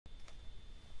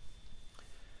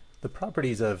The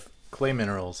properties of clay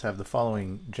minerals have the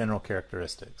following general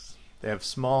characteristics. They have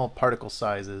small particle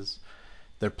sizes.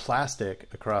 They're plastic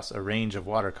across a range of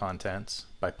water contents.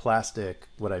 By plastic,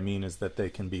 what I mean is that they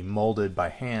can be molded by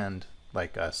hand,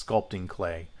 like sculpting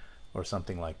clay or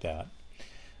something like that.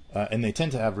 And they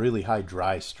tend to have really high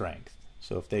dry strength.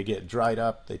 So if they get dried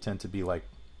up, they tend to be like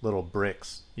little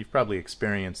bricks. You've probably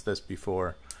experienced this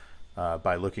before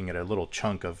by looking at a little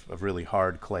chunk of really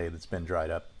hard clay that's been dried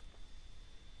up.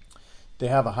 They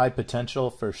have a high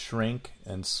potential for shrink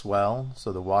and swell,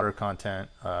 so the water content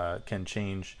can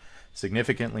change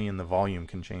significantly and the volume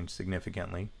can change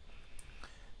significantly.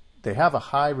 They have a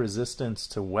high resistance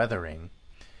to weathering.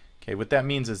 Okay, what that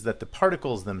means is that the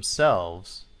particles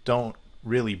themselves don't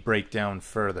really break down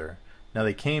further. Now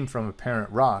they came from a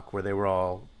parent rock where they were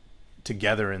all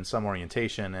together in some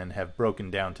orientation and have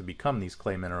broken down to become these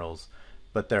clay minerals,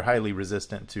 but they're highly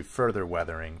resistant to further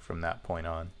weathering from that point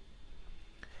on.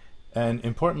 And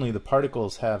importantly, the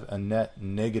particles have a net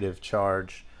negative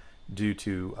charge due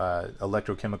to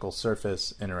electrochemical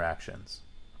surface interactions.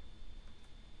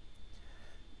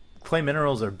 Clay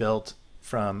minerals are built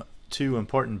from two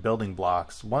important building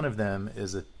blocks. One of them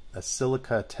is a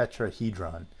silica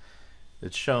tetrahedron.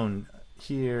 It's shown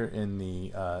here in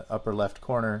the upper left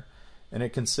corner, and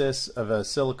it consists of a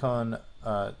silicon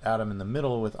atom in the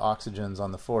middle with oxygens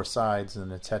on the four sides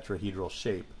in a tetrahedral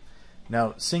shape.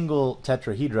 Now, single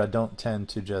tetrahedra don't tend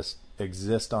to just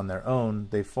exist on their own.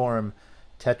 They form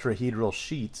tetrahedral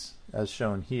sheets, as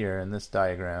shown here in this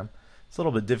diagram. It's a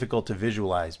little bit difficult to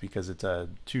visualize because it's a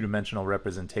two-dimensional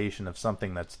representation of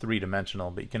something that's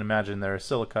three-dimensional, but you can imagine there are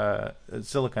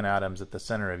silicon atoms at the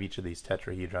center of each of these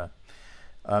tetrahedra.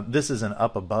 This is an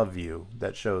up-above view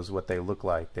that shows what they look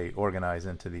like. They organize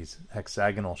into these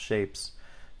hexagonal shapes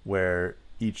where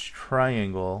each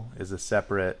triangle is a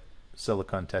separate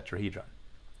silicon tetrahedron.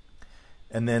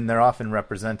 And then they're often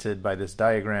represented by this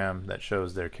diagram that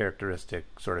shows their characteristic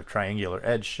sort of triangular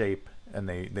edge shape, and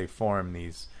they form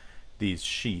these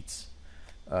sheets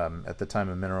at the time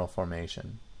of mineral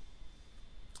formation.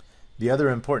 The other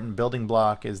important building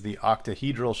block is the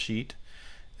octahedral sheet,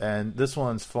 and this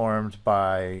one's formed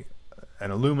by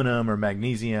an aluminum or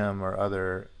magnesium or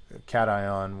other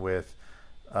cation with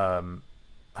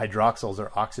hydroxyls or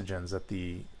oxygens at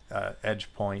the edge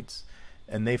points,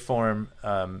 and they form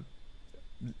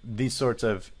these sorts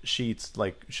of sheets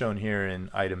like shown here in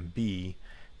item B,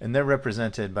 and they're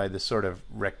represented by this sort of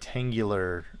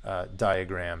rectangular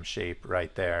diagram shape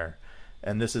right there,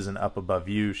 and this is an up above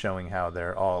view showing how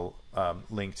they're all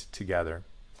linked together.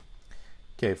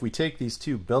 Okay, if we take these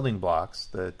two building blocks,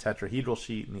 the tetrahedral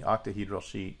sheet and the octahedral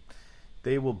sheet,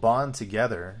 they will bond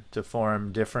together to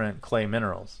form different clay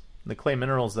minerals. The clay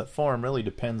minerals that form really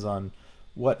depends on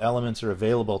what elements are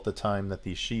available at the time that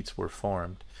these sheets were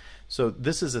formed. So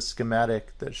this is a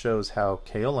schematic that shows how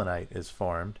kaolinite is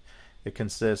formed. It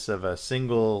consists of a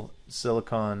single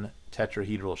silicon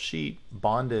tetrahedral sheet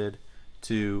bonded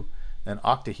to an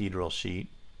octahedral sheet,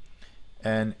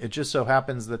 and it just so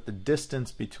happens that the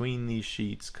distance between these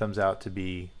sheets comes out to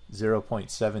be 0.72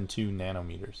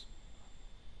 nanometers.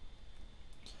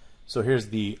 So here's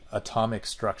the atomic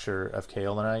structure of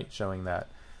kaolinite, showing that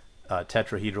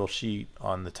tetrahedral sheet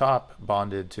on the top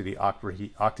bonded to the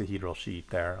octahedral sheet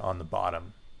there on the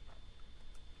bottom.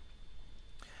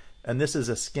 And this is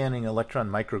a scanning electron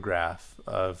micrograph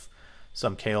of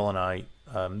some kaolinite.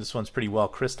 This one's pretty well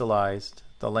crystallized.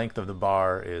 The length of the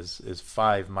bar is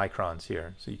 5 microns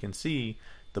here. So you can see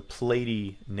the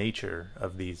platy nature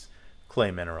of these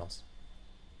clay minerals.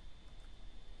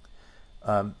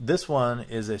 This one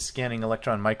is a scanning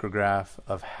electron micrograph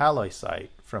of halloysite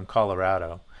from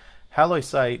Colorado.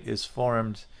 Halloysite is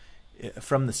formed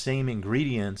from the same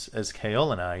ingredients as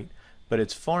kaolinite, but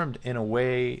it's formed in a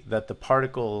way that the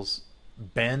particles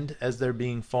bend as they're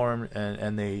being formed,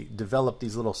 and they develop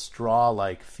these little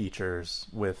straw-like features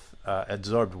with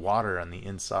adsorbed water on the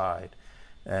inside,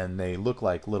 and they look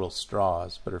like little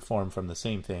straws but are formed from the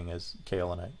same thing as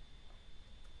kaolinite.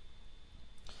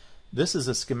 This is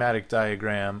a schematic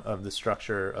diagram of the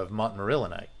structure of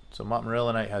montmorillonite. So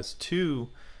montmorillonite has two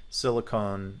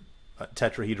silicon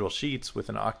tetrahedral sheets with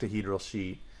an octahedral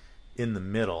sheet in the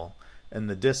middle, and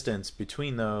the distance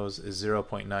between those is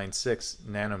 0.96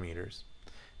 nanometers.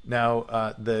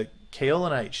 Now the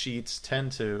kaolinite sheets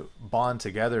tend to bond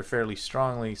together fairly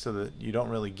strongly so that you don't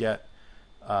really get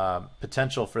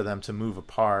potential for them to move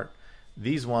apart.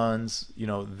 These ones,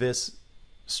 this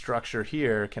structure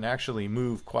here can actually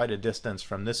move quite a distance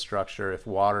from this structure if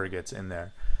water gets in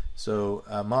there. So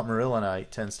montmorillonite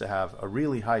tends to have a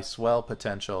really high swell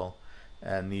potential,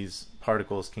 and these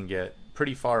particles can get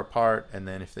pretty far apart, and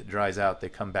then if it dries out they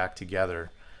come back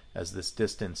together as this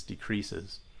distance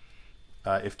decreases.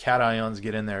 If cations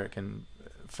get in there, it can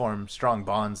form strong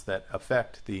bonds that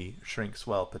affect the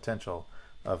shrink-swell potential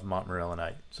of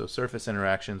montmorillonite. So surface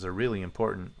interactions are really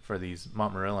important for these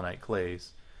montmorillonite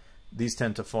clays. These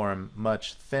tend to form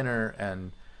much thinner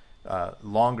and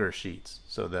longer sheets.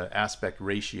 So the aspect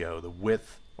ratio, the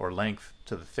width or length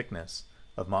to the thickness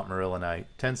of montmorillonite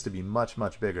tends to be much,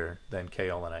 much bigger than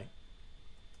kaolinite.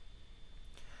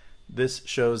 This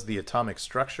shows the atomic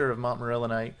structure of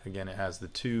montmorillonite. Again, it has the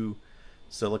two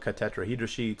silica tetrahedral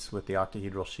sheets with the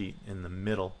octahedral sheet in the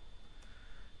middle.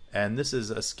 And this is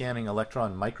a scanning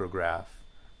electron micrograph.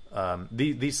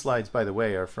 These slides, by the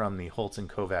way, are from the Holtz and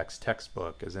Kovacs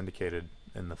textbook, as indicated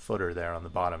in the footer there on the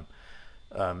bottom.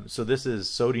 So this is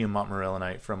sodium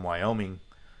montmorillonite from Wyoming,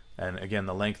 and again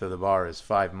the length of the bar is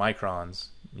 5 microns.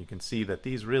 You can see that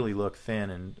these really look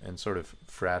thin and sort of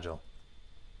fragile.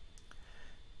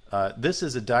 This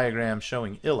is a diagram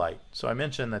showing illite. So I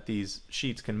mentioned that these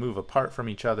sheets can move apart from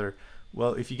each other.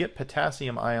 Well, if you get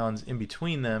potassium ions in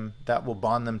between them, that will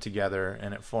bond them together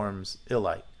and it forms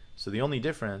illite. So the only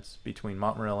difference between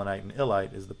montmorillonite and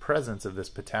illite is the presence of this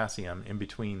potassium in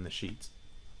between the sheets.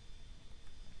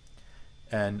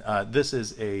 And this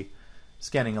is a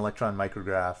scanning electron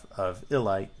micrograph of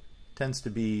illite. Tends to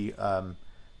be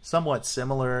somewhat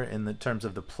similar in the terms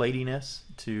of the platiness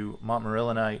to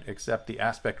montmorillonite, except the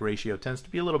aspect ratio tends to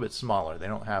be a little bit smaller. They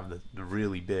don't have the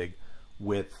really big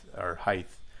width or height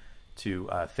to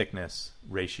thickness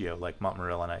ratio like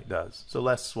montmorillonite does. So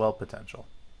less swell potential.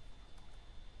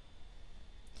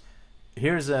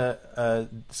 Here's a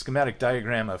schematic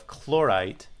diagram of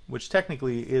chlorite, which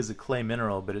technically is a clay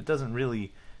mineral, but it doesn't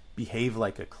really behave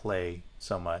like a clay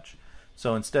so much.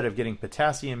 So instead of getting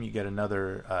potassium, you get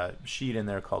another sheet in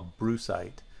there called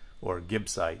brucite or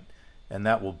gibbsite, and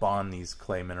that will bond these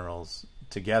clay minerals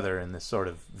together in this sort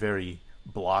of very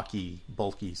blocky,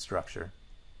 bulky structure.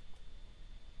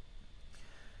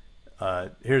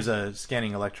 Here's a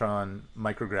scanning electron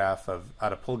micrograph of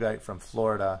attapulgite from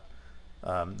Florida.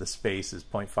 The space is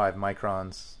 0.5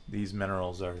 microns. These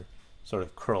minerals are sort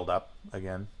of curled up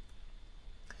again.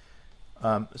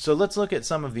 So let's look at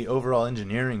some of the overall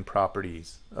engineering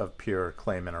properties of pure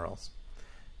clay minerals.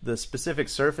 The specific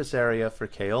surface area for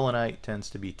kaolinite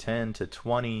tends to be 10 to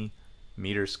 20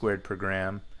 meters squared per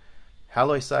gram.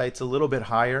 Halloysite's a little bit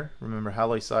higher. Remember,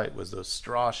 halloysite was those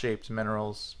straw-shaped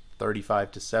minerals,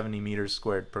 35 to 70 meters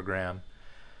squared per gram.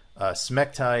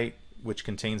 Smectite, which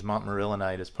contains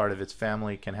montmorillonite as part of its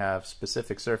family, can have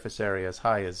specific surface area as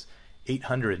high as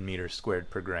 800 meters squared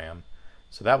per gram.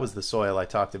 So that was the soil I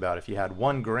talked about. If you had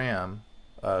 1 gram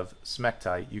of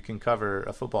smectite, you can cover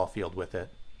a football field with it.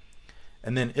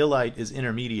 And then illite is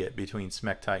intermediate between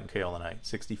smectite and kaolinite,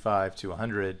 65 to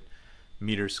 100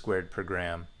 meters squared per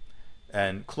gram.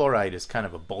 And chlorite is kind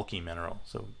of a bulky mineral,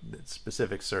 so its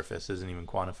specific surface isn't even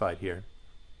quantified here.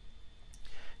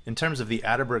 In terms of the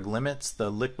Atterberg limits,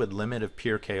 the liquid limit of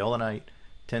pure kaolinite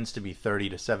tends to be 30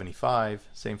 to 75,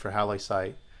 same for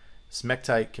halloysite.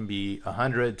 Smectite can be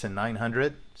 100 to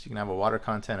 900, so you can have a water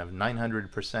content of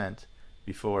 900%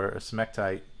 before a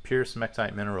smectite, pure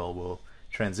smectite mineral will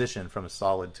transition from a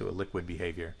solid to a liquid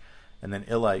behavior. And then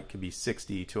illite can be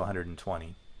 60 to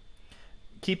 120.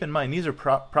 Keep in mind, these are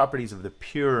properties of the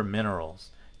pure minerals.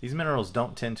 These minerals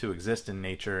don't tend to exist in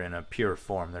nature in a pure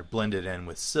form. They're blended in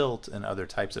with silt and other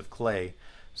types of clay.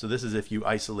 So this is if you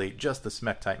isolate just the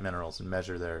smectite minerals and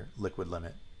measure their liquid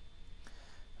limit.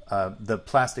 The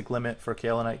plastic limit for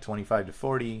kaolinite, 25 to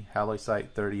 40, halloysite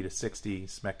 30 to 60,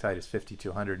 smectite is 50 to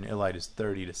 100, and illite is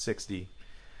 30 to 60.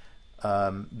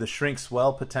 The shrink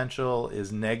swell potential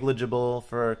is negligible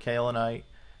for kaolinite.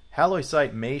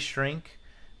 Halloysite may shrink.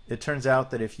 It turns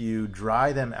out that if you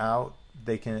dry them out,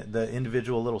 the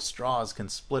individual little straws can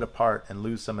split apart and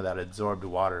lose some of that absorbed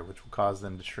water, which will cause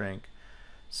them to shrink.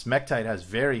 Smectite has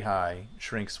very high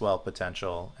shrink swell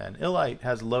potential, and illite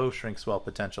has low shrink swell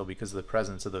potential because of the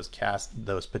presence of those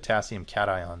potassium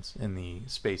cations in the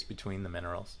space between the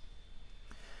minerals.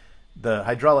 The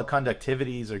hydraulic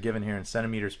conductivities are given here in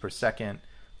centimeters per second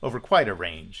over quite a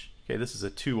range. Okay, this is a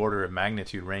 2 order of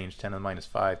magnitude range, 10 to the minus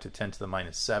 5 to 10 to the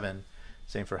minus 7.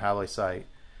 Same for halloysite.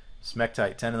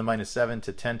 Smectite, 10 to the minus 7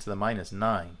 to 10 to the minus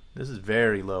 9. This is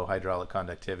very low hydraulic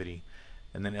conductivity.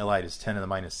 And then illite is 10 to the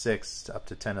minus 6 up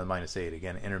to 10 to the minus 8.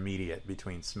 Again, intermediate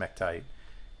between smectite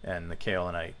and the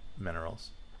kaolinite minerals.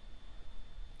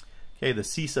 Okay, the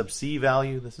C sub C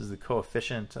value, this is the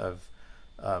coefficient of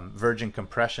virgin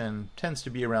compression, tends to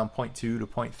be around 0.2 to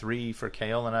 0.3 for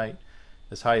kaolinite,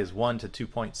 as high as 1 to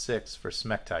 2.6 for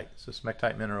smectite. So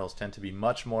smectite minerals tend to be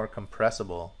much more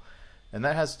compressible, and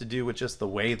that has to do with just the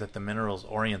way that the minerals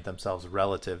orient themselves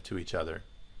relative to each other.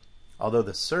 Although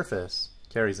the surface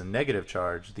carries a negative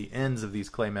charge, the ends of these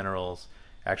clay minerals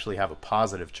actually have a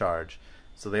positive charge.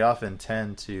 So they often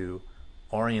tend to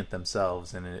orient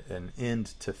themselves in an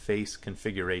end-to-face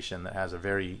configuration that has a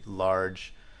very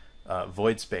large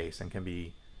void space and can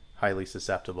be highly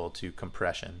susceptible to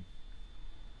compression.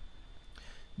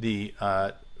 The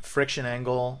friction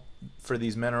angle for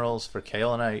these minerals, for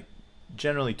kaolinite,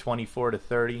 generally 24 to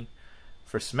 30.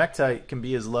 For smectite, can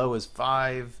be as low as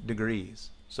 5 degrees.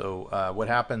 So what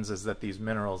happens is that these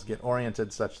minerals get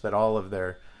oriented such that all of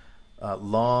their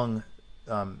long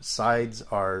sides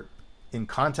are in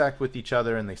contact with each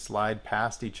other, and they slide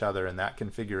past each other in that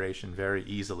configuration very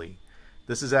easily.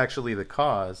 This is actually the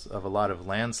cause of a lot of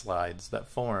landslides that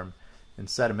form in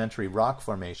sedimentary rock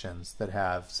formations that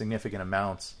have significant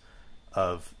amounts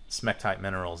of smectite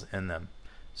minerals in them.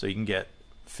 So you can get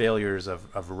failures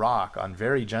of rock on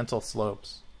very gentle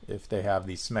slopes if they have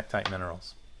these smectite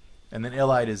minerals. And then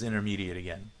illite is intermediate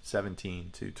again,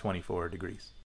 17 to 24 degrees.